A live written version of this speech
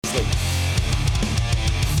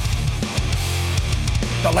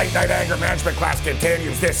The late night anger management class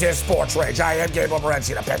continues. This is Sports Rage. I am Gabriel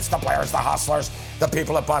Morency, the pimps, the players, the hustlers, the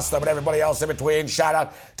people that bust them, and everybody else in between. Shout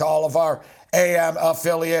out to all of our AM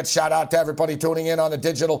affiliates. Shout out to everybody tuning in on the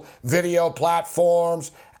digital video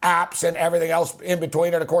platforms, apps, and everything else in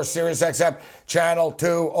between. And of course, SiriusXM channel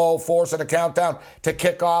 204. So the countdown to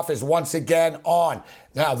kickoff is once again on.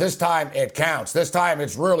 Now, this time it counts. This time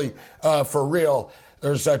it's really for real.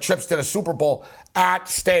 There's trips to the Super Bowl at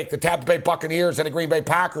stake. The Tampa Bay Buccaneers and the Green Bay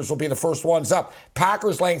Packers will be the first ones up.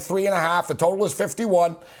 Packers laying 3.5. The total is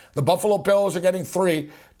 51. The Buffalo Bills are getting 3.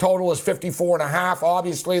 Total is 54.5.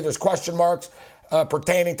 Obviously, there's question marks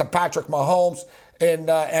pertaining to Patrick Mahomes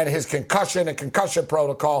and his concussion and concussion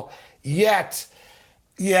protocol. Yet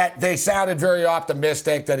they sounded very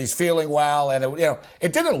optimistic that he's feeling well, and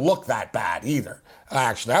it didn't look that bad either.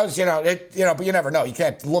 Actually, but you never know. You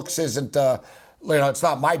can't. Looks isn't. It's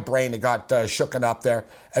not my brain that got shooken up there.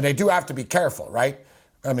 And they do have to be careful, right?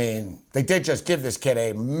 I mean, they did just give this kid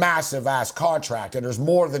a massive-ass contract, and there's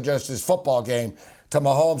more than just his football game to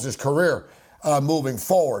Mahomes' career moving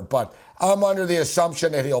forward. But I'm under the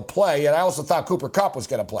assumption that he'll play, and I also thought Cooper Kupp was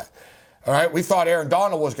going to play. All right? We thought Aaron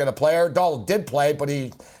Donald was going to play. Aaron Donald did play, but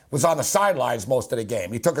he was on the sidelines most of the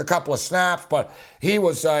game. He took a couple of snaps, but he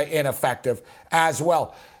was ineffective as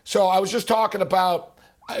well. So I was just talking about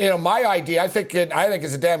my idea, I think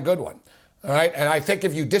it's a damn good one, all right? And I think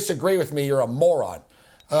if you disagree with me, you're a moron.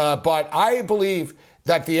 But I believe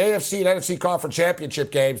that the AFC and NFC Conference Championship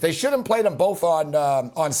games, they shouldn't play them both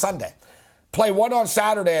on Sunday. Play one on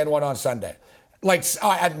Saturday and one on Sunday, like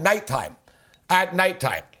at nighttime. At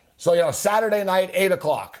nighttime. So, Saturday night, 8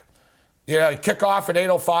 o'clock. Kick off at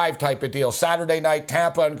 8:05 type of deal. Saturday night,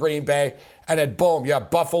 Tampa and Green Bay. And then, boom, you have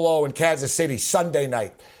Buffalo and Kansas City Sunday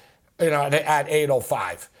night. At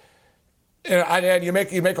 8:05. And you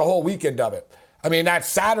make a whole weekend of it. I mean, that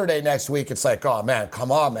Saturday next week, it's like, oh man,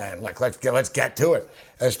 come on, man, like let's get to it.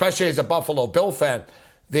 Especially as a Buffalo Bill fan,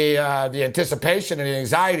 the anticipation and the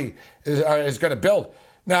anxiety is going to build.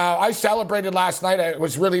 Now, I celebrated last night. It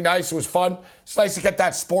was really nice. It was fun. It's nice to get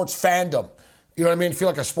that sports fandom. You know what I mean? Feel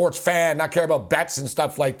like a sports fan, not care about bets and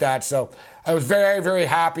stuff like that. So I was very, very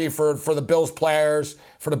happy for the Bills players,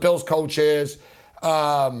 for the Bills coaches.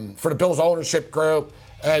 For the Bills ownership group,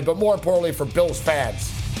 but more importantly for Bills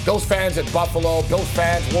fans. Bills fans at Buffalo, Bills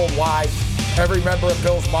fans worldwide, every member of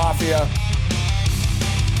Bills Mafia.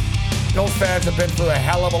 Bills fans have been through a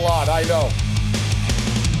hell of a lot, I know.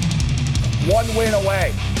 One win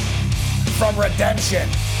away from redemption.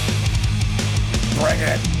 Bring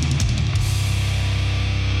it.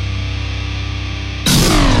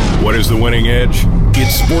 What is the winning edge?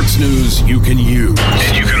 It's sports news you can use.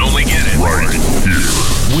 And you can only get it right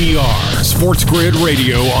here. We are Sports Grid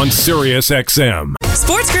Radio on SiriusXM.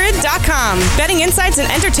 SportsGrid.com. Betting insights and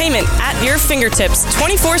entertainment at your fingertips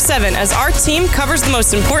 24/7 as our team covers the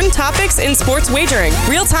most important topics in sports wagering.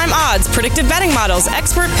 Real-time odds, predictive betting models,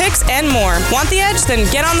 expert picks, and more. Want the edge? Then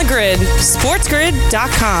get on the grid.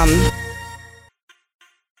 SportsGrid.com.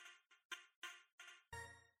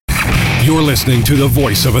 You're listening to the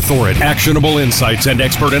voice of authority, actionable insights, and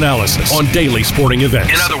expert analysis on daily sporting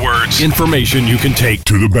events. In other words, information you can take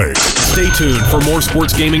to the bank. Stay tuned for more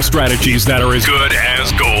sports gaming strategies that are as good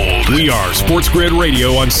as gold. We are Sports Grid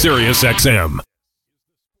Radio on SiriusXM.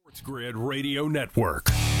 Sports Grid Radio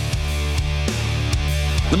Network.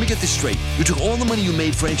 Let me get this straight. You took all the money you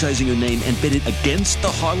made franchising your name and bet it against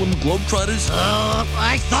the Harlem Globetrotters?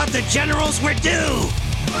 I thought the Generals were due.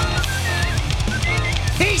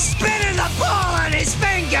 He's spinning the ball on his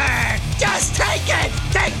finger! Just take it!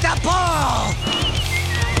 Take the ball!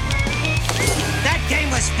 That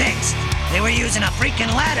game was fixed. They were using a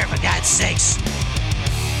freaking ladder, for God's sakes.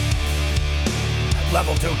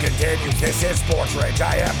 Level 2 continues. This is Sports Rage.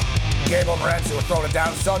 I am Gabriel Morency. We're throwing it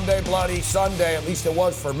down Sunday, bloody Sunday. At least it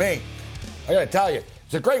was for me. I gotta tell you,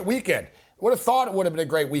 it's a great weekend. Would have thought it would have been a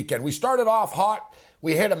great weekend. We started off hot.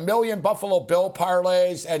 We hit 1 million Buffalo Bill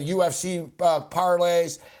parlays and UFC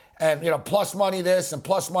parlays and, plus money this and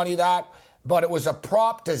plus money that. But it was a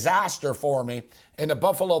prop disaster for me in the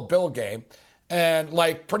Buffalo Bill game. And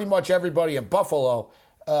like pretty much everybody in Buffalo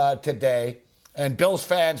today and Bills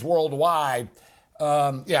fans worldwide,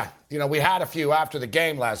 we had a few after the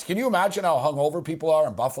game last. Can you imagine how hungover people are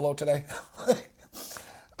in Buffalo today?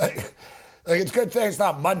 It's a good thing it's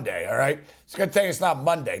not Monday, all right? It's a good thing it's not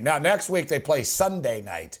Monday. Now, next week they play Sunday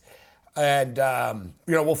night. And,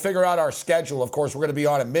 we'll figure out our schedule. Of course, we're going to be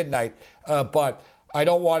on at midnight. But I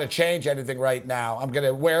don't want to change anything right now. I'm going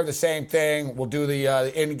to wear the same thing. We'll do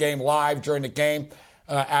the in-game live during the game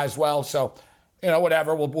as well. So,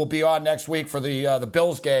 whatever. We'll be on next week for the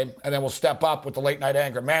Bills game, and then we'll step up with the late night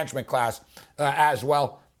anger management class as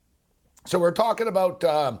well. So we're talking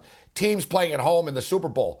about teams playing at home in the Super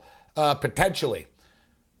Bowl, potentially.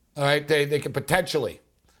 All right, they can potentially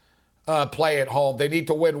play at home. They need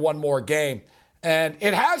to win one more game, and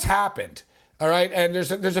it has happened. All right, and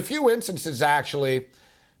there's a few instances actually.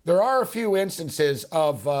 There are a few instances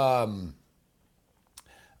of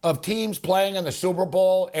teams playing in the Super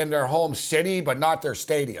Bowl in their home city, but not their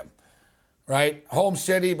stadium, right? Home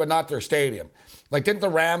city, but not their stadium. Like, didn't the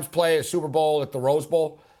Rams play a Super Bowl at the Rose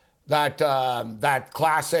Bowl? That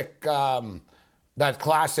classic Steelers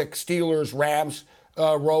Rams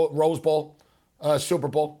Rose Bowl Super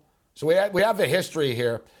Bowl. So we have the history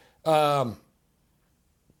here. It's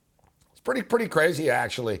pretty crazy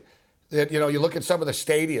actually. That, you look at some of the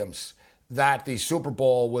stadiums that the Super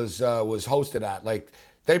Bowl was hosted at. Like,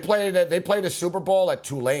 they played a Super Bowl at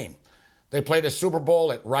Tulane. They played a Super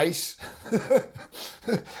Bowl at Rice.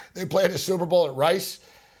 They played a Super Bowl at Rice.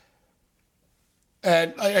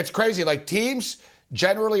 And it's crazy. Like, teams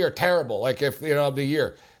generally are terrible, like, if, of the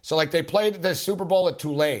year. So, like, they played the Super Bowl at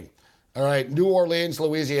Tulane. All right, New Orleans,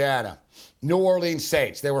 Louisiana. New Orleans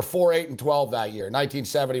Saints. They were 4-8-12 that year,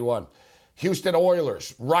 1971. Houston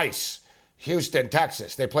Oilers, Rice. Houston,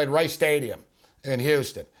 Texas. They played Rice Stadium in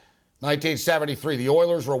Houston. 1973, the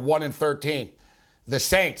Oilers were 1-13. The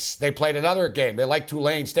Saints, they played another game. They liked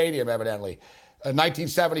Tulane Stadium, evidently.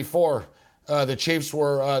 1974, the Chiefs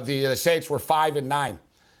were, the Saints were 5-9.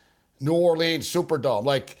 New Orleans Superdome.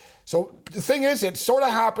 Like, so the thing is, it sort of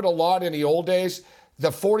happened a lot in the old days. The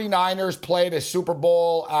 49ers played a Super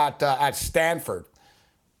Bowl at Stanford.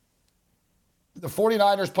 The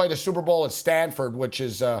 49ers played a Super Bowl at Stanford, which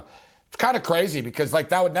is kind of crazy because, like,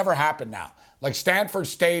 that would never happen now. Like, Stanford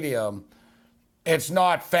Stadium, it's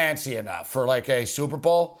not fancy enough for, like, a Super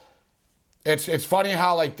Bowl. It's funny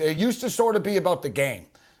how, like, it used to sort of be about the game.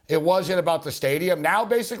 It wasn't about the stadium. Now,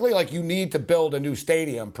 basically, like, you need to build a new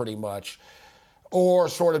stadium pretty much, or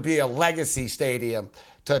sort of be a legacy stadium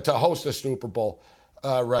to host a Super Bowl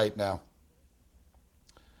right now.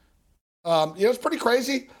 It's pretty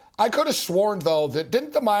crazy. I could have sworn, though, that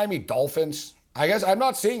didn't the Miami Dolphins, I guess I'm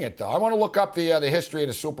not seeing it, though. I want to look up the history of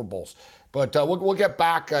the Super Bowls. But we'll get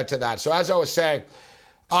back to that. So as I was saying,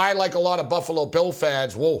 I, like a lot of Buffalo Bill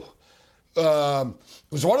fans, it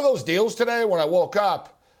was one of those deals today when I woke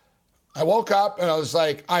up. I woke up and I was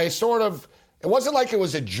like, it wasn't like it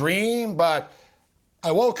was a dream, but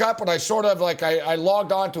I woke up and I sort of like, I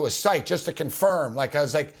logged on to a site just to confirm. Like, I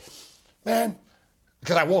was like, man,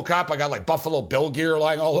 because I woke up, I got like Buffalo Bill gear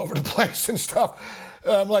lying all over the place and stuff.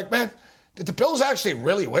 I'm like, man, did the Bills actually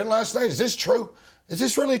really win last night? Is this true? Is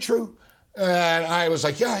this really true? And I was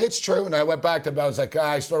like, yeah, it's true. And I went back to bed. I was like,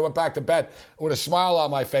 I sort of went back to bed with a smile on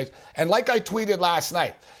my face. And like I tweeted last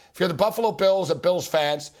night, if you're the Buffalo Bills and Bills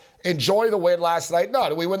fans, enjoy the win last night. No,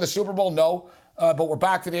 did we win the Super Bowl? No. But we're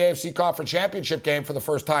back to the AFC Conference Championship game for the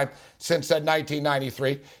first time since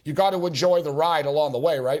 1993. You got to enjoy the ride along the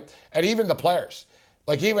way, right? And even the players.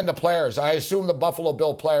 Like, even the players. I assume the Buffalo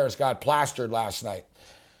Bill players got plastered last night.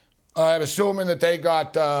 I'm assuming that they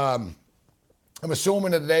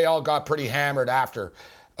all got pretty hammered after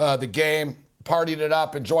the game, partied it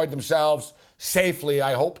up, enjoyed themselves safely,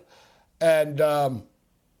 I hope. And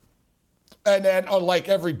then, unlike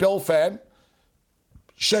every Bill fan,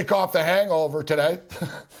 shake off the hangover today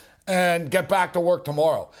and get back to work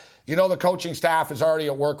tomorrow. The coaching staff is already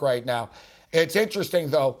at work right now. It's interesting,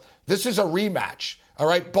 though. This is a rematch, all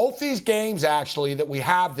right? Both these games, actually, that we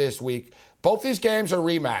have this week, both these games are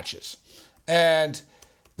rematches. And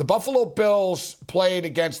the Buffalo Bills played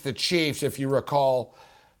against the Chiefs, if you recall,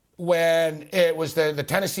 when it was the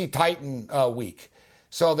Tennessee Titan week.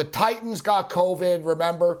 So the Titans got COVID,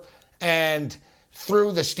 remember, and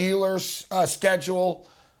threw the Steelers' schedule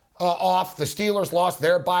off. The Steelers lost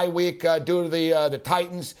their bye week due to the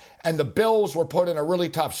Titans, and the Bills were put in a really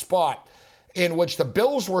tough spot in which the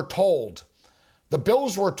Bills were told,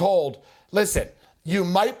 listen, you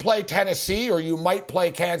might play Tennessee or you might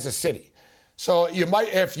play Kansas City. So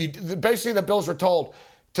basically the Bills were told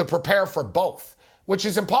to prepare for both, which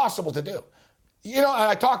is impossible to do. And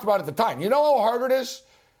I talked about it at the time. You know how hard it is?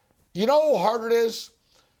 You know how hard it is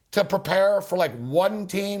to prepare for like one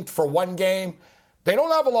team for one game? They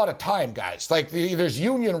don't have a lot of time, guys. Like, there's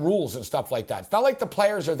union rules and stuff like that. It's not like the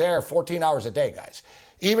players are there 14 hours a day, guys,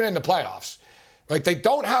 even in the playoffs. Like, they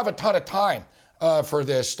don't have a ton of time for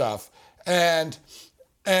this stuff. And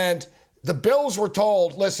the Bills were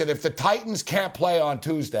told, listen, if the Titans can't play on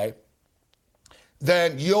Tuesday,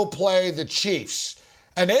 then you'll play the Chiefs.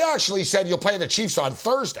 And they actually said you'll play the Chiefs on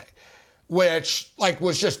Thursday, which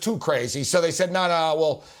was just too crazy. So they said,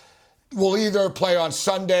 no, we'll either play on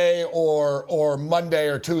Sunday or Monday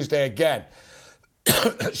or Tuesday again.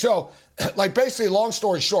 So, basically, long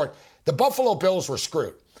story short, the Buffalo Bills were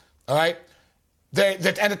screwed, all right? And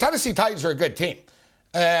the Tennessee Titans are a good team.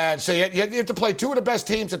 And so you have to play two of the best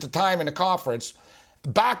teams at the time in the conference,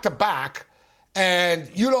 back-to-back, and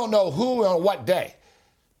you don't know who on what day.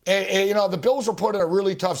 The Bills were put in a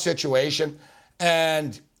really tough situation,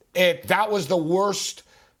 and that was the worst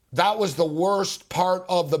part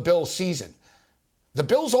of the Bills' season. The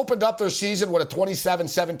Bills opened up their season with a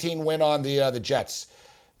 27-17 win on the Jets.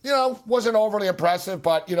 Wasn't overly impressive,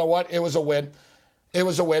 but you know what? It was a win.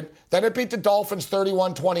 Then it beat the Dolphins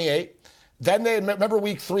 31-28. Then remember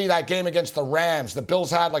week 3, that game against the Rams. The Bills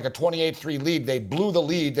had a 28-3 lead. They blew the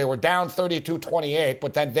lead. They were down 32-28,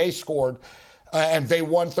 but then they scored, and they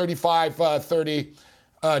won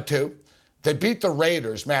 35-32. They beat the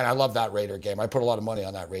Raiders. Man, I love that Raider game. I put a lot of money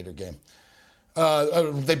on that Raider game.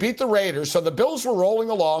 They beat the Raiders. So the Bills were rolling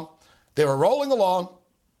along. They were rolling along.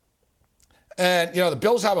 And, the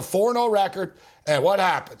Bills have a 4-0 record. And what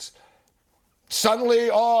happens? Suddenly,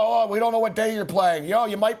 we don't know what day you're playing.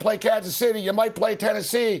 You might play Kansas City. You might play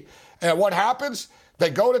Tennessee. And what happens? They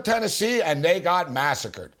go to Tennessee, and they got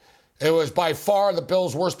massacred. It was by far the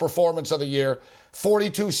Bills' worst performance of the year.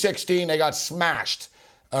 42-16, they got smashed.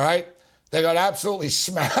 All right? They got absolutely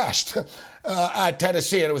smashed at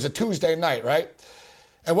Tennessee, and it was a Tuesday night, right?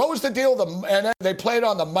 And what was the deal? And then they played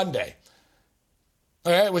on the Monday.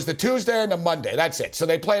 All right? It was the Tuesday and the Monday. That's it. So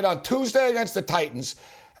they played on Tuesday against the Titans.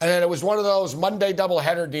 And then it was one of those Monday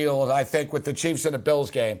doubleheader deals, I think, with the Chiefs and the Bills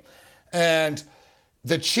game. And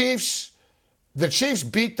the Chiefs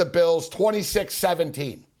beat the Bills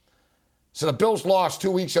 26-17. So the Bills lost 2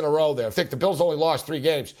 weeks in a row there. I think the Bills only lost 3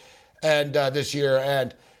 games this year,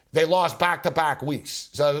 and they lost back-to-back games.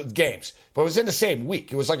 But it was in the same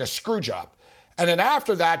week. It was like a screw job. And then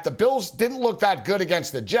after that, the Bills didn't look that good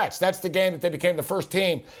against the Jets. That's the game that they became the first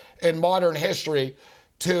team in modern history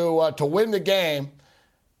to win the game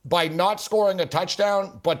by not scoring a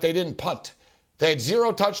touchdown, but they didn't punt. They had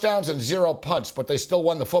 0 touchdowns and 0 punts, but they still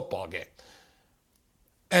won the football game.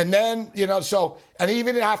 And then, and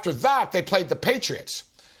even after that, they played the Patriots.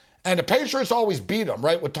 And the Patriots always beat them,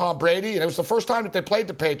 right, with Tom Brady. And it was the first time that they played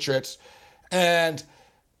the Patriots. And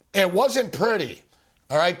it wasn't pretty,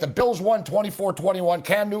 all right? The Bills won 24-21.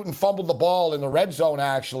 Cam Newton fumbled the ball in the red zone,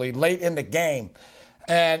 actually, late in the game.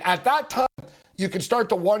 And at that time, you can start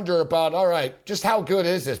to wonder about, all right, just how good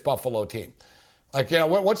is this Buffalo team?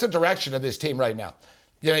 What's the direction of this team right now?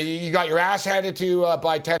 You got your ass handed to you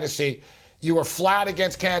by Tennessee. You were flat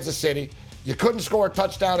against Kansas City. You couldn't score a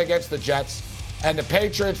touchdown against the Jets. And the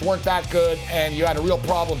Patriots weren't that good, and you had a real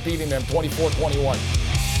problem beating them 24-21.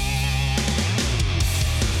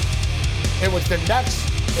 It was the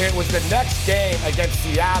next game against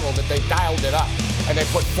Seattle that they dialed it up, and they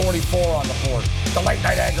put 44 on the board. The late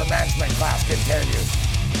night anger management class continues.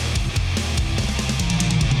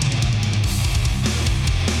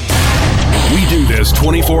 We do this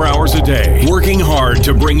 24 hours a day, working hard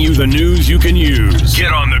to bring you the news you can use.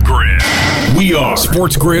 Get on the grid. We are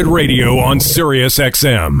Sports Grid Radio on Sirius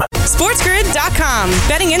XM. SportsGrid.com.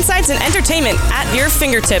 Betting insights and entertainment at your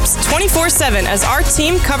fingertips 24/7 as our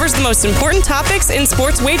team covers the most important topics in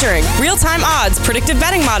sports wagering. Real-time odds, predictive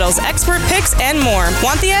betting models, expert picks, and more.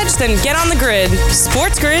 Want the edge? Then get on the grid.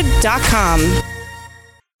 SportsGrid.com.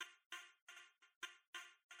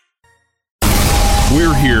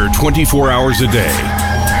 We're here 24 hours a day,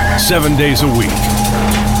 7 days a week,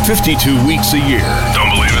 52 weeks a year. Don't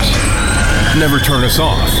believe us? Never turn us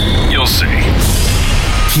off. You'll see.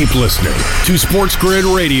 Keep listening to Sports Grid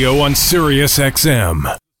Radio on Sirius XM.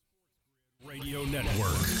 Radio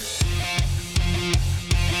Network.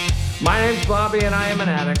 My name's Bobby, and I am an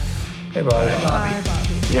addict. Hey, Bobby. Hi,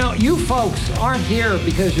 Bobby. You folks aren't here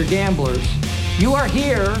because you're gamblers. You are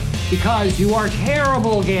here because you are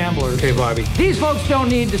terrible gamblers. Okay, Bobby. These folks don't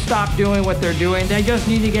need to stop doing what they're doing. They just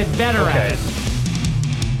need to get better at it.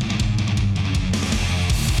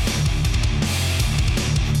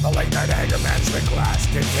 The late night anger management class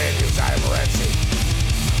continues. I am Renzi.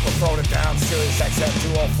 We're throwing it down. Sirius XM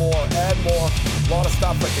 204 and more. A lot of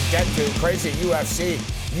stuff we can get to. Crazy UFC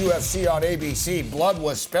on ABC. Blood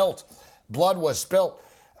was spilt.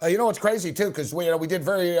 It's crazy too, because we did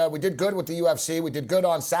good with the UFC. We did good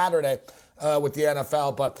on Saturday with the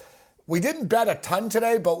NFL, but we didn't bet a ton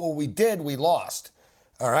today. But what we did, we lost.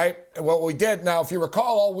 All right. And what we did, now, if you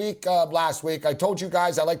recall, all week last week, I told you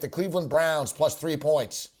guys I like the Cleveland Browns plus 3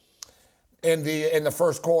 points in the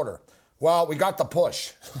first quarter. Well, we got the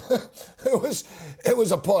push. It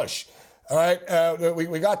was a push. All right,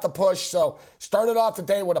 we got the push. So started off the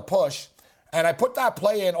day with a push, and I put that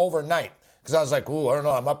play in overnight because I was like, ooh, I don't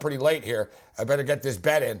know, I'm up pretty late here. I better get this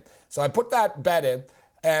bet in. So I put that bet in,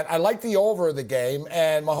 and I like the over of the game,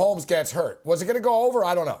 and Mahomes gets hurt. Was it going to go over?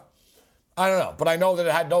 I don't know. But I know that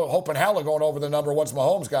it had no hope in hell of going over the number once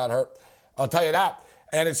Mahomes got hurt. I'll tell you that.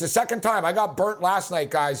 And it's the second time. I got burnt last night,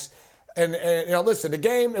 guys. And listen, the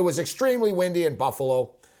game, it was extremely windy in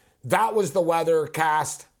Buffalo. That was the weather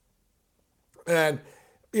cast. And,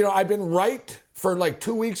 I've been right for like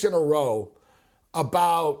 2 weeks in a row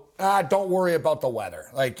about, don't worry about the weather.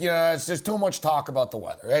 It's just too much talk about the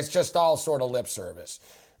weather. It's just all sort of lip service.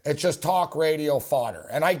 It's just talk radio fodder.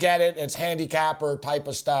 And I get it. It's handicapper type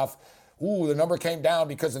of stuff. Ooh, the number came down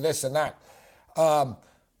because of this and that.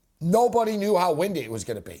 Nobody knew how windy it was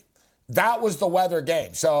going to be. That was the weather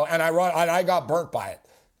game. So, and I got burnt by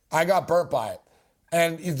it.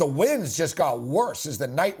 And the winds just got worse as the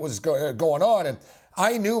night was going on. And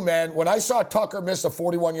I knew, man, when I saw Tucker miss a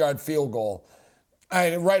 41-yard field goal,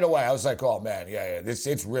 right away I was like, oh, man,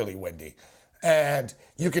 it's really windy. And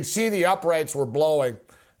you could see the uprights were blowing.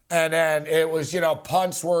 And then it was,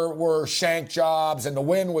 punts were shank jobs, and the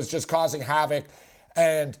wind was just causing havoc.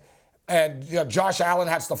 And Josh Allen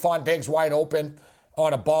had Stephon Diggs wide open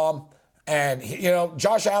on a bomb. And,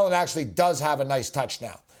 Josh Allen actually does have a nice touch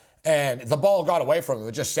now. And the ball got away from him.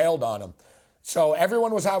 It just sailed on him. So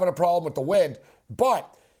everyone was having a problem with the wind.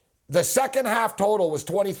 But the second half total was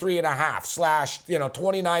 23.5 /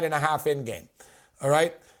 29.5 in game. All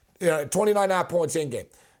right? 29.5 points in game.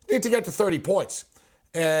 Need to get to 30 points.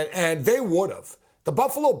 And they would have. The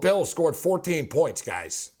Buffalo Bills scored 14 points,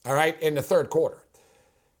 guys, all right, in the third quarter.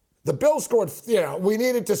 The Bills scored, we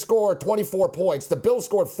needed to score 24 points. The Bills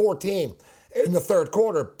scored 14 in the third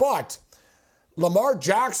quarter. But Lamar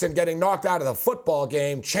Jackson getting knocked out of the football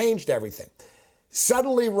game changed everything.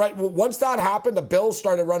 Suddenly, once that happened, the Bills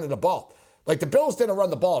started running the ball. The Bills didn't run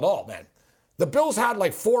the ball at all, man. The Bills had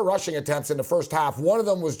 4 rushing attempts in the first half. One of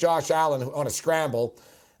them was Josh Allen on a scramble.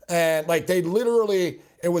 And they literally,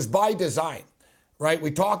 it was by design, right?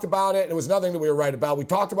 We talked about it. It was nothing that we were right about. We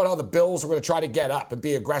talked about how the Bills were going to try to get up and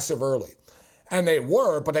be aggressive early. And they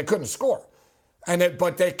were, but they couldn't score.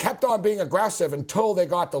 But they kept on being aggressive until they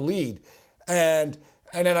got the lead. And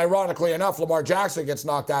then ironically enough, Lamar Jackson gets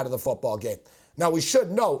knocked out of the football game. Now we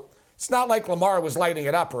should note, it's not like Lamar was lighting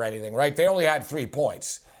it up or anything, right? They only had 3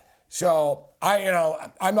 points. So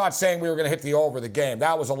I'm not saying we were going to hit the over the game.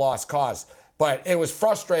 That was a lost cause. But it was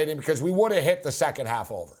frustrating because we would have hit the second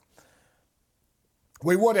half over.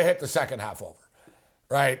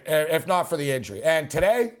 Right? If not for the injury. And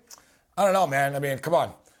today, I don't know, man. I mean, come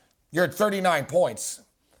on. You're at 39 points.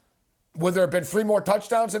 Would there have been 3 more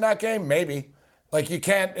touchdowns in that game? Maybe. You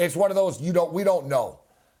can't, it's one of those, we don't know.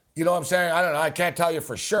 You know what I'm saying? I don't know. I can't tell you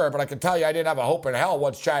for sure, but I can tell you I didn't have a hope in hell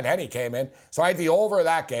once Chad Henne came in. So I had the over of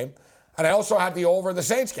that game. And I also had the over of the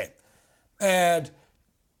Saints game. And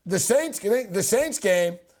the Saints game,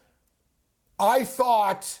 I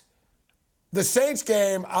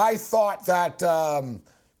thought that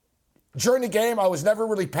during the game, I was never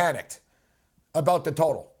really panicked about the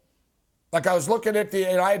total. I was looking at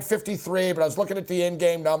I had 53, but I was looking at the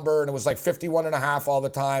in-game number, and it was 51.5 all the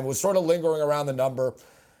time. It was sort of lingering around the number.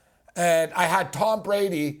 And I had Tom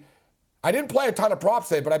Brady. I didn't play a ton of props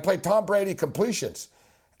today, but I played Tom Brady completions.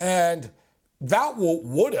 And that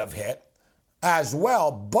would have hit as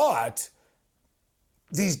well, but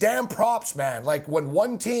these damn props, man, when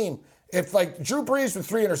one team, if Drew Brees with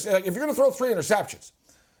 3 interceptions, if you're going to throw 3 interceptions,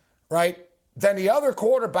 right, then the other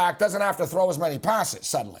quarterback doesn't have to throw as many passes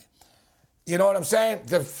suddenly. You know what I'm saying?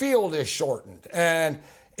 The field is shortened, and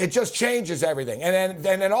it just changes everything. And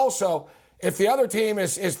then also, if the other team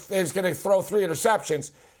is going to throw 3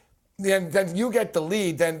 interceptions, then you get the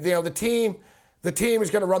lead. Then the team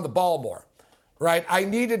is going to run the ball more. Right, I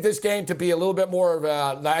needed this game to be a little bit more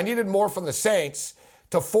I needed more from the Saints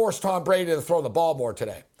to force Tom Brady to throw the ball more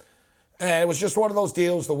today. And it was just one of those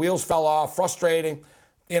deals. The wheels fell off, frustrating.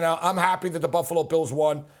 I'm happy that the Buffalo Bills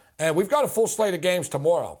won. And we've got a full slate of games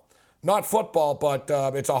tomorrow. Not football, but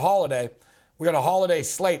it's a holiday. We got a holiday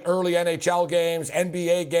slate, early NHL games,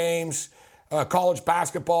 NBA games, college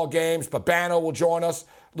basketball games. Babano will join us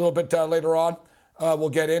a little bit later on. We'll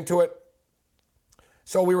get into it.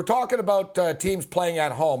 So we were talking about teams playing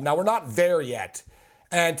at home. Now, we're not there yet.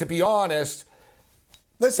 And to be honest,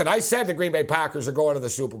 listen, I said the Green Bay Packers are going to the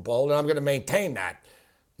Super Bowl, and I'm going to maintain that.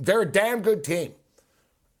 They're a damn good team.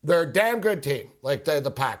 They're a damn good team,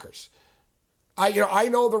 the Packers. I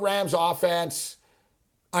know the Rams offense.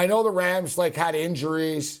 I know the Rams had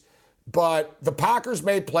injuries, but the Packers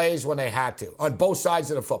made plays when they had to on both sides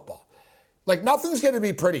of the football. Nothing's going to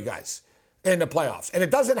be pretty, guys. in the playoffs. And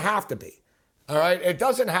it doesn't have to be. All right? It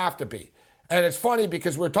doesn't have to be. And it's funny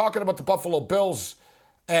because we're talking about the Buffalo Bills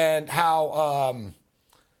and how,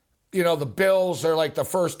 the Bills are like the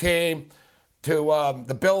first team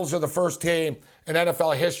the Bills are the first team in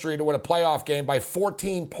NFL history to win a playoff game by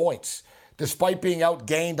 14 points, despite being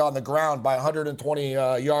outgained on the ground by 120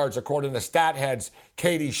 yards, according to StatHead's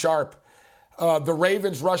Katie Sharp. The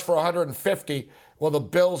Ravens rushed for 150, while the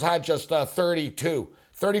Bills had just 32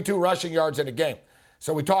 rushing yards in a game.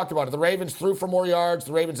 So we talked about it. The Ravens threw for more yards.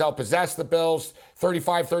 The Ravens outpossessed the Bills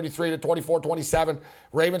 35-33 to 24-27.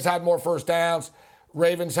 Ravens had more first downs.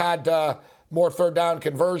 Ravens had more third down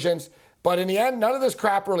conversions. But in the end, none of this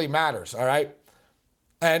crap really matters, all right?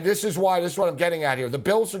 And this is what I'm getting at here. The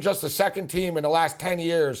Bills are just the second team in the last 10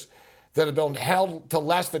 years that have been held to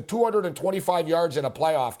less than 225 yards in a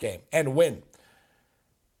playoff game and win,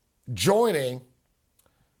 joining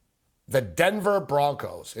the Denver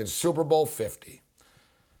Broncos in Super Bowl 50.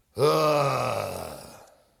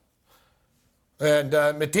 And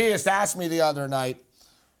Matthias asked me the other night,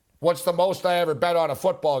 what's the most I ever bet on a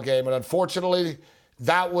football game? And unfortunately,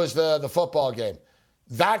 that was the football game.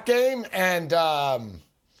 That game and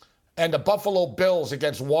the Buffalo Bills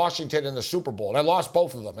against Washington in the Super Bowl. And I lost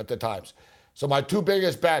both of them at the times. So my two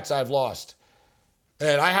biggest bets I've lost.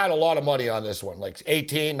 And I had a lot of money on this one, like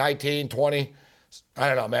 18, 19, 20. I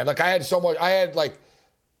don't know, man. Like I had so much.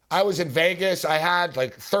 I was in Vegas. I had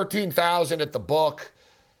like 13,000 at the book.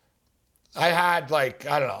 I had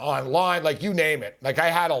online, like you name it. Like I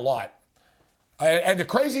had a lot. And the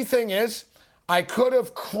crazy thing is, I could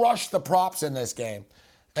have crushed the props in this game,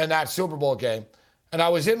 in that Super Bowl game. And I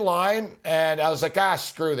was in line, and I was like,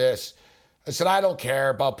 screw this. I said, I don't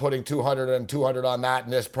care about putting 200 and 200 on that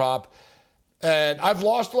and this prop. And I've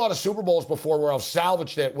lost a lot of Super Bowls before where I've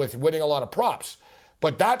salvaged it with winning a lot of props.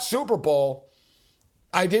 But that Super Bowl,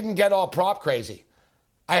 I didn't get all prop crazy.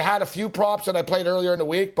 I had a few props that I played earlier in the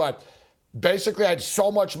week, but basically I had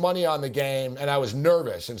so much money on the game, and I was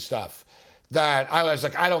nervous and stuff, that I was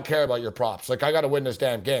like, I don't care about your props. Like, I got to win this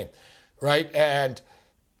damn game, right? And,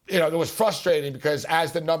 it was frustrating because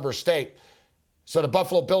as the numbers state, so the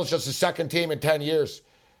Buffalo Bills just the second team in 10 years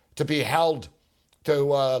to be held to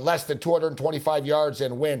less than 225 yards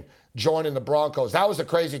and win, joining the Broncos. That was a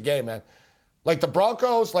crazy game, man. Like, the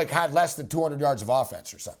Broncos, had less than 200 yards of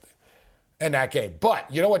offense or something in that game.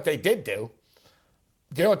 But you know what they did do?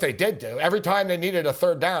 Every time they needed a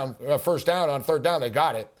first down on third down, they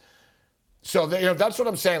got it. So, that's what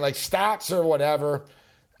I'm saying, like stats or whatever.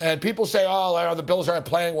 And people say, the Bills aren't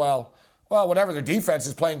playing well. Well, whatever, their defense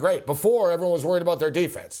is playing great. Before, everyone was worried about their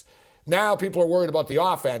defense. Now, people are worried about the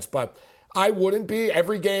offense, but I wouldn't be.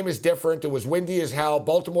 Every game is different. It was windy as hell.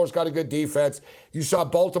 Baltimore's got a good defense. You saw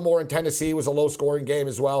Baltimore and Tennessee was a low-scoring game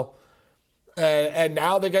as well. And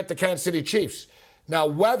now they get the Kansas City Chiefs. Now,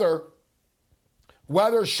 weather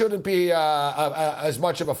shouldn't be as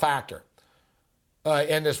much of a factor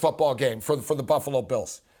in this football game for the Buffalo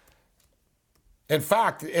Bills. In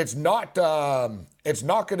fact, it's not going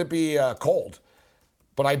to be cold,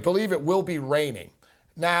 but I believe it will be raining.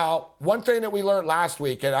 Now, one thing that we learned last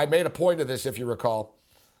week, and I made a point of this if you recall,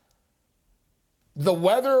 the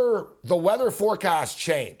weather forecasts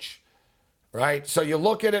change, right? So you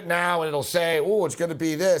look at it now and it'll say, it's going to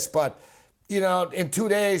be this, but in 2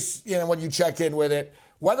 days, when you check in with it,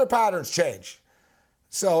 weather patterns change.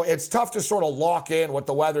 So it's tough to sort of lock in what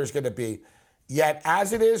the weather is going to be. Yet,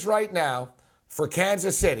 as it is right now, for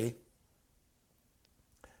Kansas City,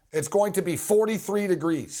 it's going to be 43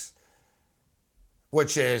 degrees,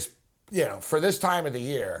 which is, for this time of the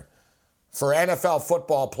year, for NFL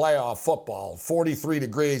football, playoff football, 43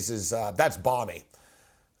 degrees is, that's balmy.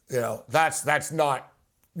 That's not,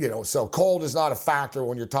 so cold is not a factor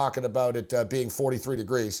when you're talking about it being 43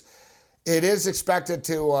 degrees. It is expected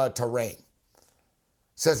to rain. It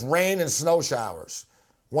says rain and snow showers.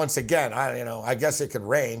 Once again, I guess it could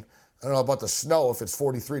rain. I don't know about the snow if it's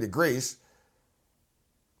 43 degrees.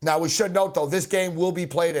 Now, we should note, though, this game will be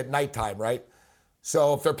played at nighttime, right?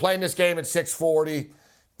 So if they're playing this game at 6:40,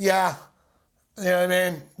 yeah,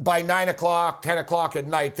 by 9 o'clock, 10 o'clock at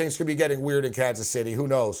night, things could be getting weird in Kansas City. Who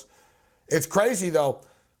knows? It's crazy, though.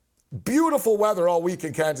 Beautiful weather all week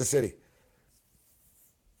in Kansas City.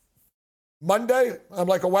 Monday, I'm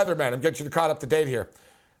like a weatherman. I'm getting you caught up to date here.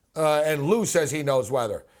 And Lou says he knows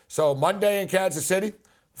weather. So Monday in Kansas City,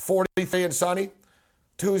 43 and sunny.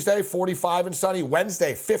 Tuesday, 45 and sunny.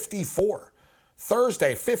 Wednesday, 54.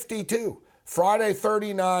 Thursday, 52. Friday,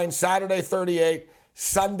 39. Saturday, 38.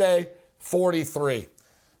 Sunday, 43.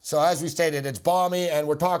 So as we stated, it's balmy, and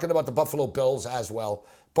we're talking about the Buffalo Bills as well.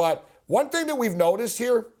 But one thing that we've noticed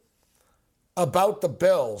here about the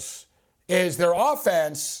Bills is their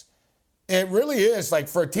offense. It really is like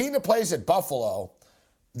for a team that plays at Buffalo,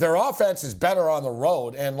 their offense is better on the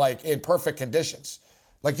road and like in perfect conditions.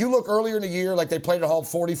 Like you look earlier in the year, like they played at home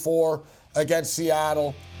 44 against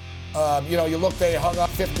Seattle. You look, they hung up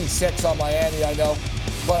 56 on Miami, I know.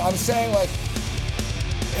 But I'm saying like,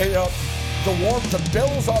 the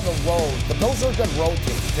Bills on the road, the Bills are a good road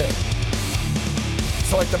team too.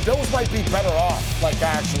 So like the Bills might be better off like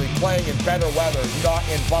actually playing in better weather, not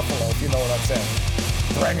in Buffalo, if you know what I'm saying.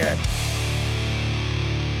 Bring it.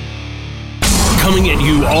 Coming at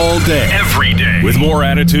you all day, every day, with more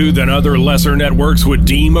attitude than other lesser networks would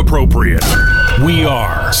deem appropriate. We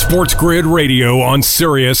are Sports Grid Radio on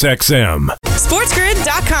Sirius XM.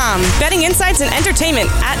 SportsGrid.com. Betting insights and entertainment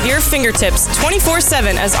at your fingertips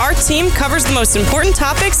 24/7 as our team covers the most important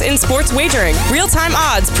topics in sports wagering. Real-time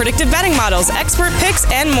odds, predictive betting models, expert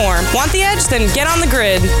picks, and more. Want the edge? Then get on the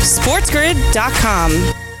grid.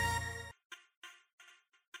 SportsGrid.com.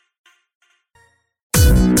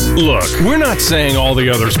 Look, we're not saying all the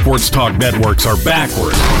other sports talk networks are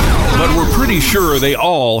backwards, but we're pretty sure they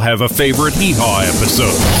all have a favorite Hee-Haw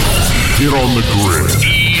episode. Get on the grid.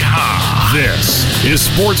 Hee-Haw. This is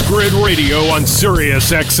Sports Grid Radio on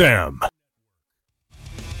Sirius XM.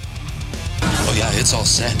 Oh yeah, it's all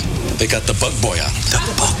set. They got the bug boy on. The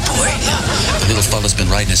bug boy? Yeah. The little fella's been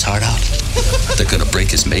riding his heart out. They're gonna break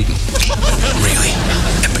his maiden. Really?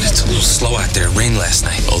 Yeah, but it's a little slow out there. It rained last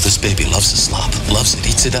night. Oh, this baby loves the slop. Loves it.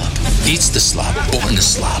 Eats it up. Eats the slop. Born to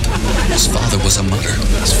slop. His father was a mutter.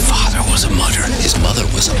 His father was a mutter. His mother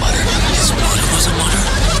was a mutter. His mother was a mutter.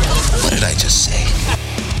 What did I just say?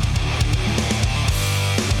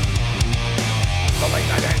 The late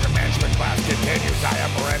night anger management class continues. I am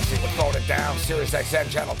Morency. We're throwing it down. Sirius XM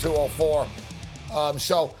channel 204.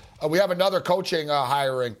 We have another coaching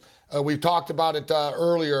hiring. We've talked about it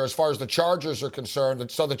earlier as far as the Chargers are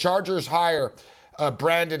concerned. So the Chargers hire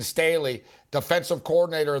Brandon Staley, defensive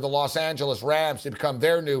coordinator of the Los Angeles Rams, to become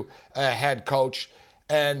their new head coach.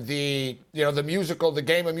 And the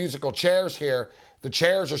game of musical chairs here, the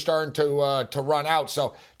chairs are starting to run out.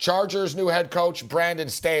 So Chargers new head coach Brandon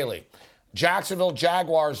Staley. Jacksonville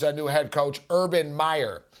Jaguars new head coach Urban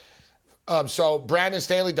Meyer. So Brandon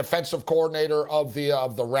Staley, defensive coordinator of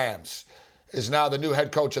the Rams, is now the new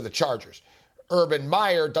head coach of the Chargers. Urban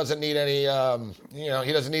Meyer doesn't need any,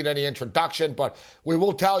 he doesn't need any introduction, but we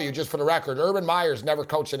will tell you, just for the record, Urban Meyer's never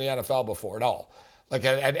coached in the NFL before at all, like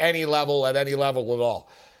at any level at all.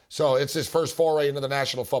 So it's his first foray into the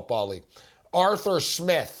National Football League. Arthur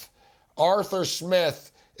Smith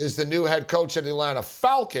is the new head coach of the Atlanta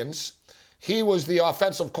Falcons. He was the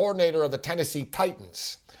offensive coordinator of the Tennessee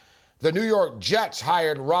Titans. The New York Jets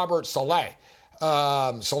hired Robert Saleh.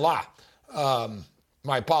 My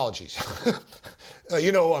apologies.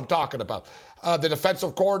 You know who I'm talking about. The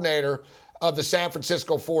defensive coordinator of the San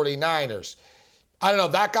Francisco 49ers. I don't know.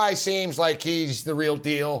 That guy seems like he's the real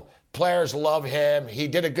deal. Players love him. He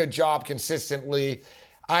did a good job consistently.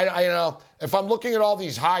 If I'm looking at all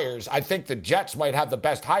these hires, I think the Jets might have the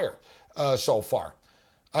best hire so far.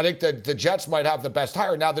 I think that the Jets might have the best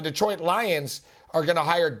hire. Now, the Detroit Lions are going to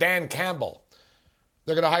hire Dan Campbell.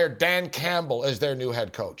 They're going to hire Dan Campbell as their new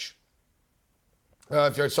head coach.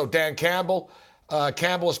 So Dan Campbell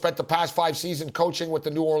has spent the past 5 seasons coaching with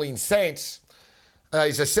the New Orleans Saints.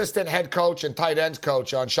 He's assistant head coach and tight ends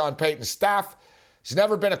coach on Sean Payton's staff. He's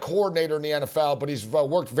never been a coordinator in the NFL, but he's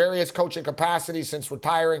worked various coaching capacities since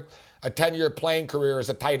retiring a 10-year playing career as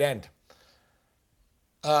a tight end.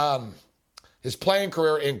 His playing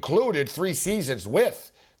career included 3 seasons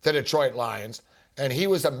with the Detroit Lions, and he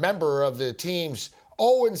was a member of the team's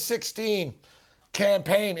 0-16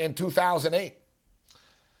 campaign in 2008.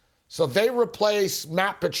 So they replaced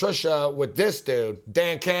Matt Patricia with this dude,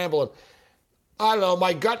 Dan Campbell. I don't know,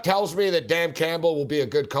 my gut tells me that Dan Campbell will be a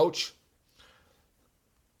good coach.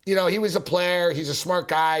 You know, he was a player. He's a smart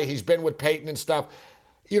guy. He's been with Peyton and stuff.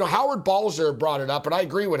 You know, Howard Balzer brought it up, and I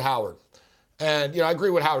agree with Howard. And, I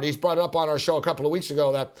agree with Howard. He's brought it up on our show a couple of weeks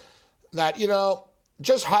ago that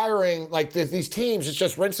just hiring, like these teams, it's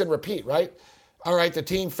just rinse and repeat, right? All right, the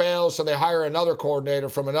team fails, so they hire another coordinator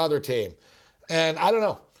from another team. And I don't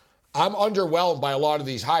know. I'm underwhelmed by a lot of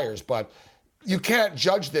these hires, but you can't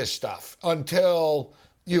judge this stuff until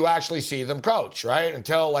you actually see them coach, right?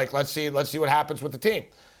 Until, let's see what happens with the team.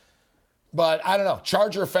 But I don't know.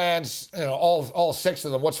 Charger fans, all 6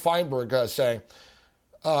 of them, what's Feinberg saying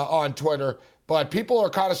on Twitter? But people are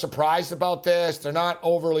kind of surprised about this. They're not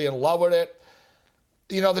overly in love with it.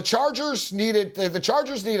 The Chargers need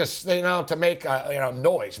to make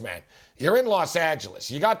noise, man. You're in Los Angeles.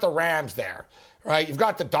 You got the Rams there, right? You've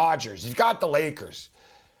got the Dodgers. You've got the Lakers.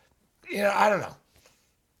 I don't know.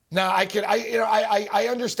 Now, I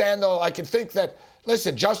understand, though. I can think that,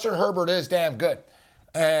 listen, Justin Herbert is damn good.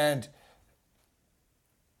 And,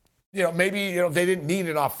 maybe, they didn't need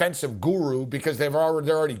an offensive guru because they're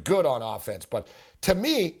already good on offense. But to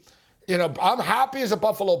me, I'm happy as a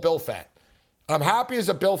Buffalo Bill fan. I'm happy as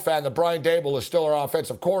a Bill fan that Brian Daboll is still our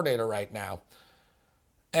offensive coordinator right now.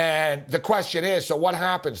 And the question is, so what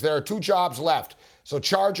happens? There are 2 jobs left. So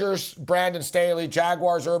Chargers, Brandon Staley,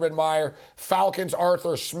 Jaguars, Urban Meyer, Falcons,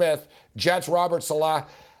 Arthur Smith, Jets, Robert Salah,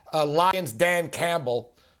 Lions, Dan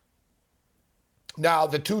Campbell. Now,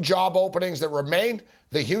 the 2 job openings that remain,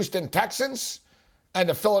 the Houston Texans and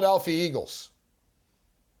the Philadelphia Eagles.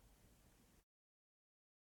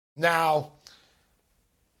 Now,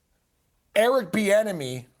 Eric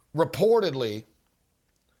Bieniemy reportedly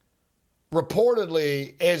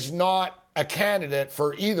is not a candidate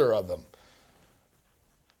for either of them.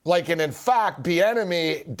 And in fact,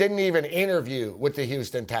 Bieniemy didn't even interview with the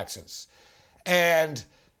Houston Texans. And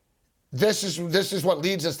this is what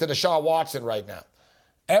leads us to Deshaun Watson right now.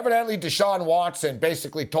 Evidently, Deshaun Watson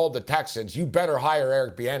basically told the Texans, you better hire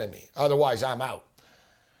Eric Bieniemy, otherwise I'm out.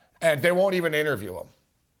 And they won't even interview him.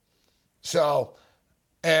 So,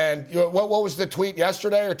 and what was the tweet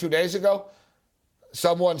yesterday or 2 days ago?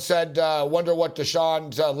 Someone said, wonder what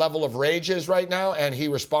Deshaun's level of rage is right now, and he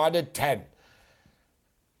responded, 10.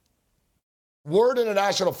 Word in the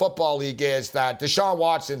National Football League is that Deshaun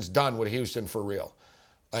Watson's done with Houston for real.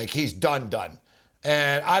 He's done.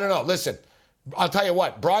 And I don't know. Listen, I'll tell you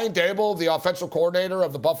what. Brian Daboll, the offensive coordinator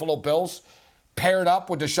of the Buffalo Bills, paired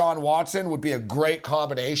up with Deshaun Watson would be a great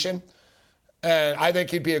combination. And I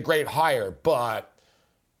think he'd be a great hire. But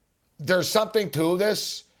there's something to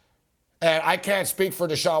this. And I can't speak for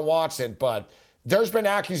Deshaun Watson, but there's been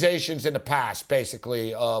accusations in the past,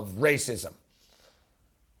 basically, of racism.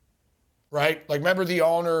 Right? Remember the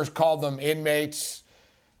owners called them inmates.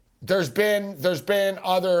 There's been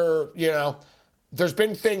other, there's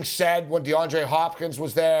been things said when DeAndre Hopkins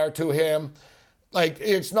was there to him.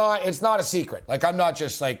 It's not a secret. I'm not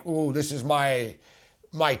just ooh, this is my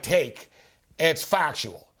take. It's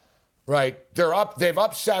factual, right? They've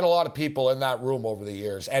upset a lot of people in that room over the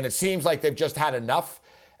years, and it seems like they've just had enough.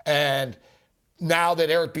 And now that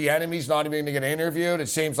Eric Bieniemy's not even going to get interviewed, it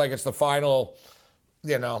seems like it's the final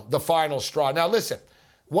straw. Now, listen,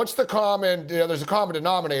 what's the common, there's a common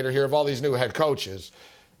denominator here of all these new head coaches.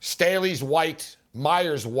 Staley's white,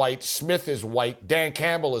 Meyer's white, Smith is white, Dan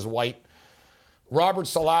Campbell is white, Robert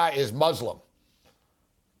Salah is Muslim.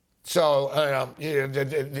 So,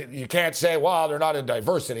 you can't say, well, they're not in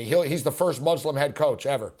diversity. He's the first Muslim head coach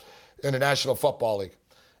ever in the National Football League.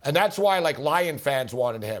 And that's why, Lion fans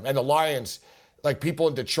wanted him. And the Lions, people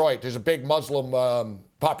in Detroit, there's a big Muslim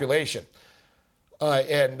population.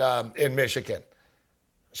 In Michigan.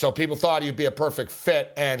 So people thought he'd be a perfect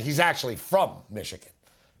fit, and he's actually from Michigan.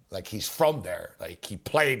 He's from there. He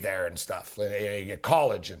played there and stuff. At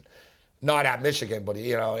college, and not at Michigan, but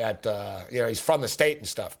he's from the state and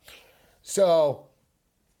stuff. So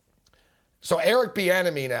Eric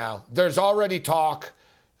Bieniemy now, there's already talk.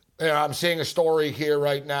 I'm seeing a story here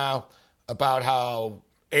right now about how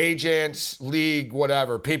agents, league,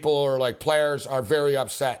 whatever, people or players are very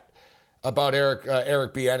upset about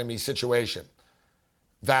Eric Bieniemy's situation.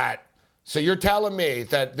 So you're telling me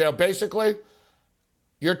that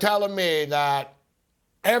you're telling me that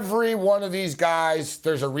every one of these guys,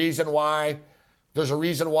 there's a reason why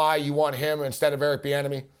you want him instead of Eric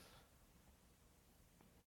Bieniemy?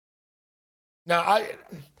 Now,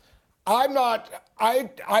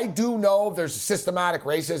 I do know there's systematic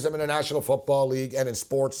racism in the National Football League and in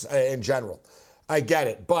sports in general. I get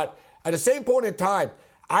it. But at the same point in time,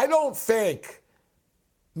 I don't think,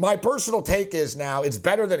 my personal take is now, it's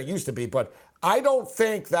better than it used to be, but I don't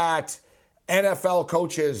think that NFL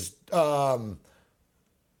coaches, or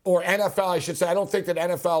NFL, I should say, I don't think that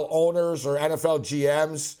NFL owners or NFL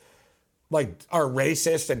GMs are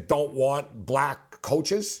racist and don't want black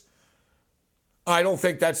coaches. I don't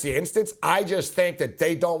think that's the instance. I just think that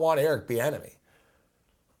they don't want Eric Bieniemy.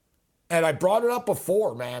 And I brought it up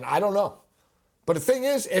before, man. I don't know. But the thing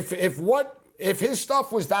is, if his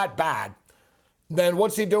stuff was that bad, then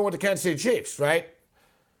what's he doing with the Kansas City Chiefs, right?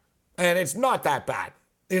 And it's not that bad.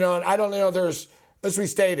 And I don't know, there's, as we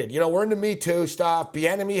stated, we're in the Me Too stuff.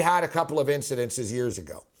 Bieniemy had a couple of incidences years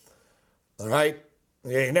ago. All right?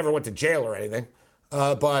 He never went to jail or anything.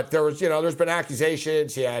 But there was, there's been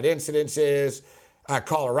accusations. He had incidences at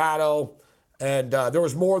Colorado. And there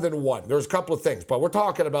was more than one. There was a couple of things. But we're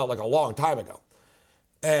talking about a long time ago.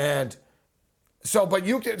 And so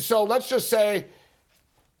let's just say,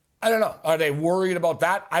 I don't know. Are they worried about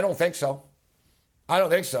that? I don't think so.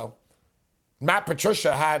 Matt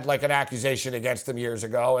Patricia had like an accusation against him years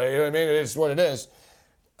ago. You know what I mean? It is what it is.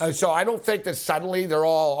 And so I don't think that suddenly they're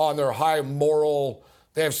all on their high moral,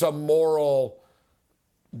 they have some moral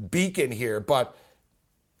beacon here. But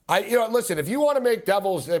listen, if you want to make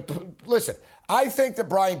Devils, listen, I think that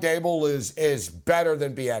Brian Daboll is better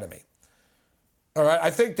than Bieniemy. All right,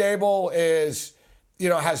 I think Daboll is,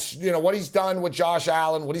 has what he's done with Josh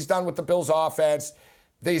Allen, what he's done with the Bills' offense,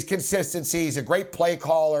 these consistencies, he's a great play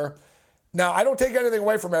caller. Now, I don't take anything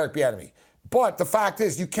away from Eric Bieniemy, but the fact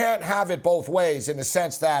is, you can't have it both ways in the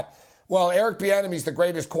sense that, well, Eric Bieniemy's the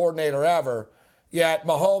greatest coordinator ever, yet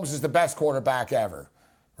Mahomes is the best quarterback ever,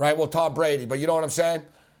 right? Well, Tom Brady, but you know what I'm saying?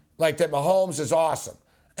 Like that Mahomes is awesome.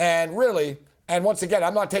 And really, and once again,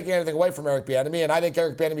 I'm not taking anything away from Eric Bieniemy, and I think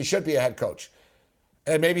Eric Bieniemy should be a head coach.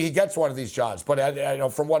 And maybe he gets one of these jobs. But I know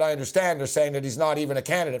from what I understand, they're saying that he's not even a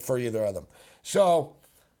candidate for either of them. So,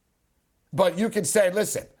 but you can say,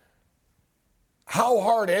 listen, how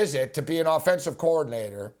hard is it to be an offensive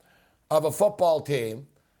coordinator of a football team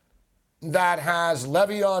that has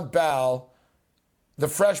Le'Veon Bell, the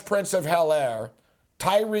Fresh Prince of Bel-Air,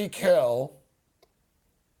 Tyreek Hill,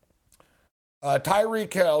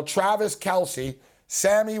 Travis Kelce,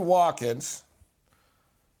 Sammy Watkins,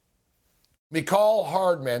 Mecole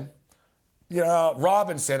Hardman,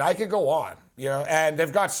 Robinson. I could go on, and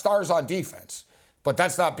they've got stars on defense, but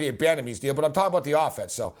that's not being Bieniemy's deal. But I'm talking about the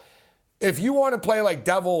offense. So if you want to play like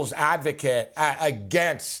devil's advocate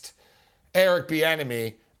against Eric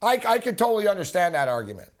Bieniemy, I could totally understand that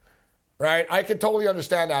argument, right? I could totally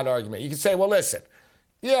understand that argument. You can say, well, listen,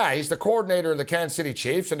 yeah, he's the coordinator of the Kansas City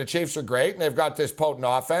Chiefs, and the Chiefs are great, and they've got this potent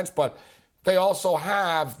offense, but they also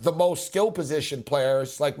have the most skill position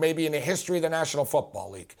players, like maybe in the history of the National Football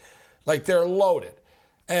League. Like, they're loaded.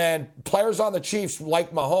 And players on the Chiefs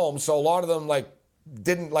like Mahomes, so a lot of them,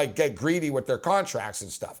 didn't, get greedy with their contracts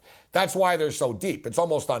and stuff. That's why they're so deep. It's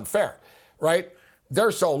almost unfair, right?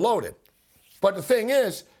 They're so loaded. But the thing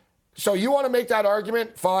is, so you want to make that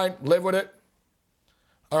argument? Fine, live with it.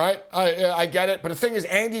 All right, I get it. But the thing is,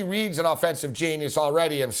 Andy Reid's an offensive genius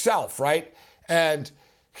already himself, right? And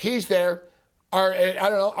he's there. I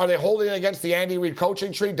don't know, are they holding it against the Andy Reid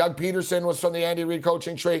coaching tree? Doug Peterson was from the Andy Reid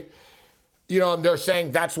coaching tree. And they're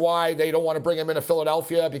saying that's why they don't want to bring him into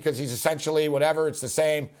Philadelphia because he's essentially whatever. It's the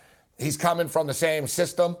same. He's coming from the same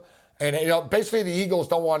system. And, basically the Eagles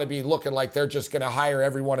don't want to be looking like they're just going to hire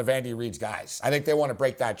every one of Andy Reid's guys. I think they want to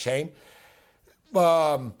break that chain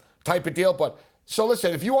type of deal. But so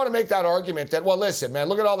listen, if you want to make that argument that, well, listen, man,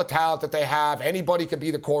 look at all the talent that they have. Anybody could be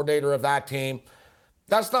the coordinator of that team.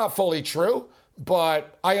 That's not fully true,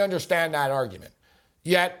 but I understand that argument.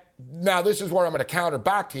 Yet, now this is where I'm going to counter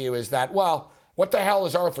back to you is that, well, what the hell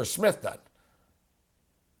has Arthur Smith done?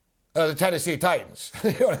 The Tennessee Titans.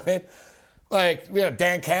 You know what I mean?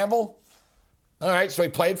 Dan Campbell. All right, so he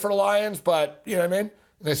played for the Lions, but you know what I mean?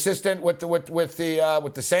 An assistant with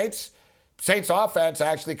the Saints. Saints offense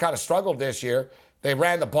actually kind of struggled this year. They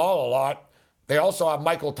ran the ball a lot. They also have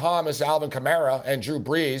Michael Thomas, Alvin Kamara, and Drew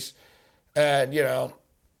Brees. And,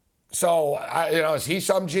 so, is he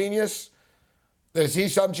some genius? Is he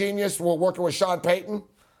some genius? We're working with Sean Payton.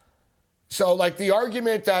 So, the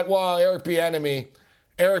argument that, well, Eric Bieniemy,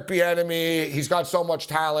 he's got so much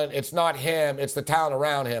talent. It's not him. It's the talent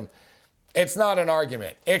around him. It's not an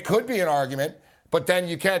argument. It could be an argument, but then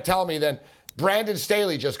you can't tell me then Brandon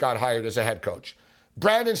Staley just got hired as a head coach.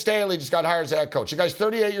 Brandon Staley just got hired as a head coach. The guy's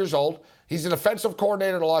 38 years old. He's an offensive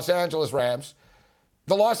coordinator of the Los Angeles Rams.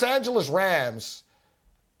 The Los Angeles Rams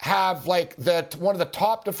have one of the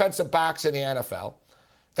top defensive backs in the NFL.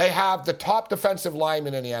 They have the top defensive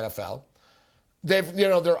lineman in the NFL.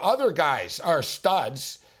 Their other guys are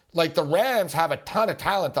studs. The Rams have a ton of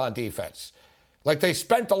talent on defense. They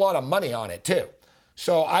spent a lot of money on it too.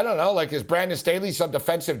 So I don't know, is Brandon Staley some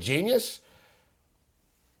defensive genius?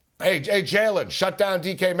 Hey, Jalen, shut down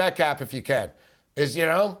DK Metcalf if you can.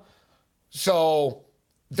 So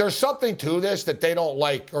there's something to this that they don't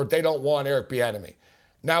like or they don't want Eric Bieniemy.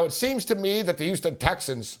 Now, it seems to me that the Houston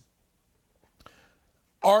Texans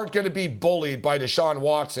aren't going to be bullied by Deshaun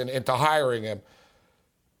Watson into hiring him.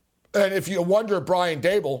 And if you wonder, Brian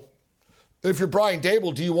Daboll, if you're Brian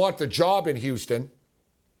Daboll, do you want the job in Houston?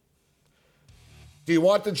 Do you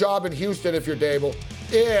want the job in Houston if you're Daboll?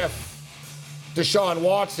 If Deshaun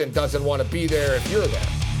Watson doesn't want to be there if you're there.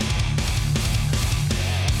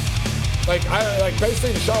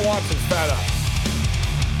 Basically Deshaun Watson's fed up.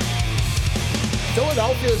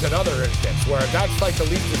 Philadelphia is another instance where that's the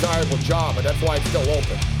least desirable job, and that's why it's still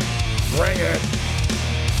open. Bring it.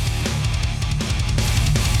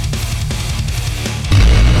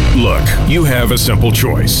 Look, you have a simple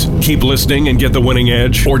choice. Keep listening and get the winning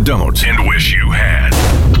edge, or don't and wish you had.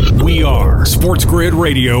 We are Sports Grid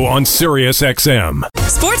Radio on Sirius XM.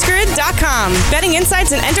 SportsGrid.com. Betting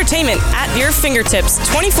insights and entertainment at your fingertips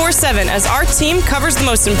 24/7 as our team covers the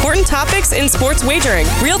most important topics in sports wagering.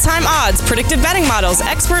 Real-time odds, predictive betting models,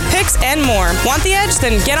 expert picks, and more. Want the edge?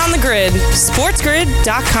 Then get on the grid.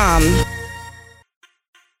 SportsGrid.com.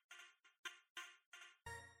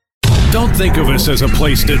 Don't think of us as a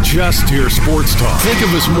place to just hear sports talk. Think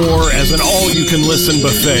of us more as an all-you-can-listen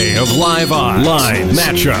buffet of live odds, lines,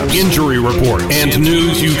 matchups, injury reports, and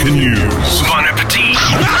news you can use. Bon appetit!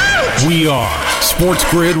 We are Sports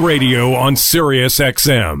Grid Radio on Sirius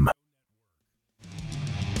XM.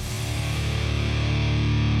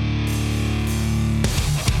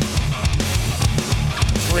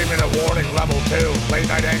 3-minute warning, level 2, late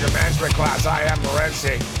night anger management class. I am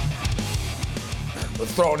Morency. We're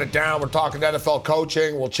throwing it down. We're talking NFL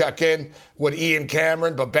coaching. We'll check in with Ian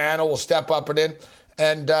Cameron. Babano will step up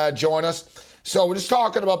and join us. So we're just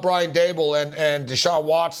talking about Brian Daboll and Deshaun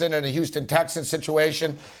Watson and the Houston Texans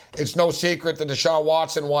situation. It's no secret that Deshaun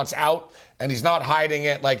Watson wants out, and he's not hiding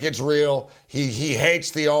it. Like, it's real. He hates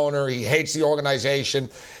the owner. He hates the organization.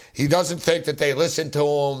 He doesn't think that they listen to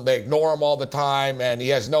him. They ignore him all the time, and he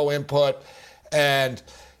has no input. And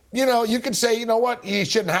you know, you could say, you know what, he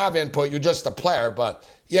shouldn't have input. You're just a player. But,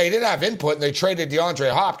 yeah, he didn't have input, and they traded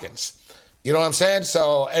DeAndre Hopkins. You know what I'm saying?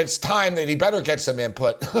 So it's time that he better get some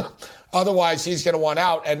input. Otherwise, he's going to want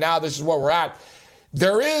out, and now this is where we're at.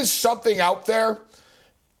 There is something out there.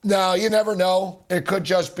 Now, you never know. It could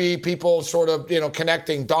just be people sort of, you know,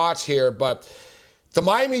 connecting dots here. But the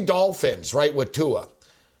Miami Dolphins, right, with Tua.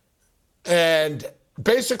 And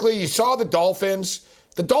basically, you saw the Dolphins.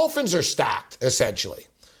 The Dolphins are stacked, essentially.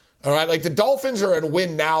 All right, like the Dolphins are in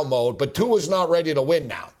win now mode, but Tua's not ready to win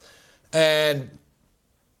now. And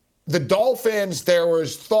the Dolphins, there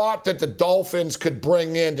was thought that the Dolphins could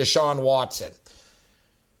bring in Deshaun Watson.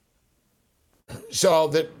 So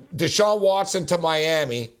that Deshaun Watson to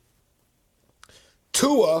Miami,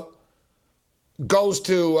 Tua goes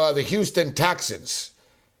to the Houston Texans.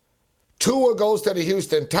 Tua goes to the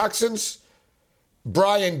Houston Texans.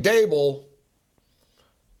 Brian Daboll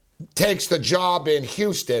takes the job in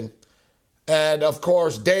Houston. And, of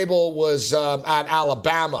course, Daboll was at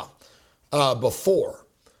Alabama before.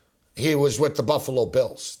 He was with the Buffalo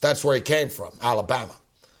Bills. That's where he came from, Alabama,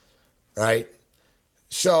 right?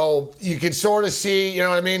 So you can sort of see, you know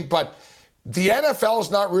what I mean? But the NFL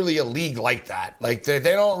is not really a league like that. Like, they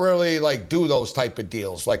don't really, like, do those type of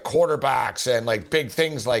deals, like quarterbacks and, like, big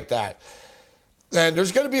things like that. And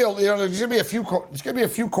there's going to be a few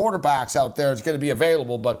quarterbacks out there that's going to be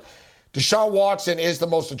available, but Deshaun Watson is the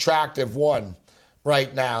most attractive one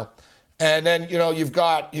right now. And then, you know, you've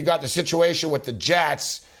got the situation with the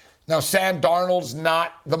Jets. Now, Sam Darnold's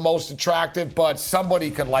not the most attractive, but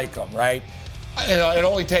somebody could like him, right? You know, it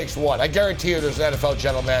only takes one. I guarantee you there's an NFL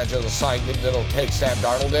general manager that'll take Sam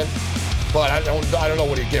Darnold in, but I don't know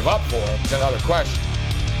what he'd give up for him. It's another question.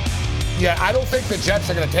 Yeah, I don't think the Jets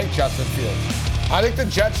are going to take Justin Fields. I think the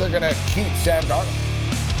Jets are going to keep Sam Darnold.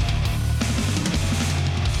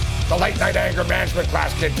 The late night anger management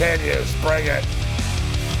class continues. Bring it.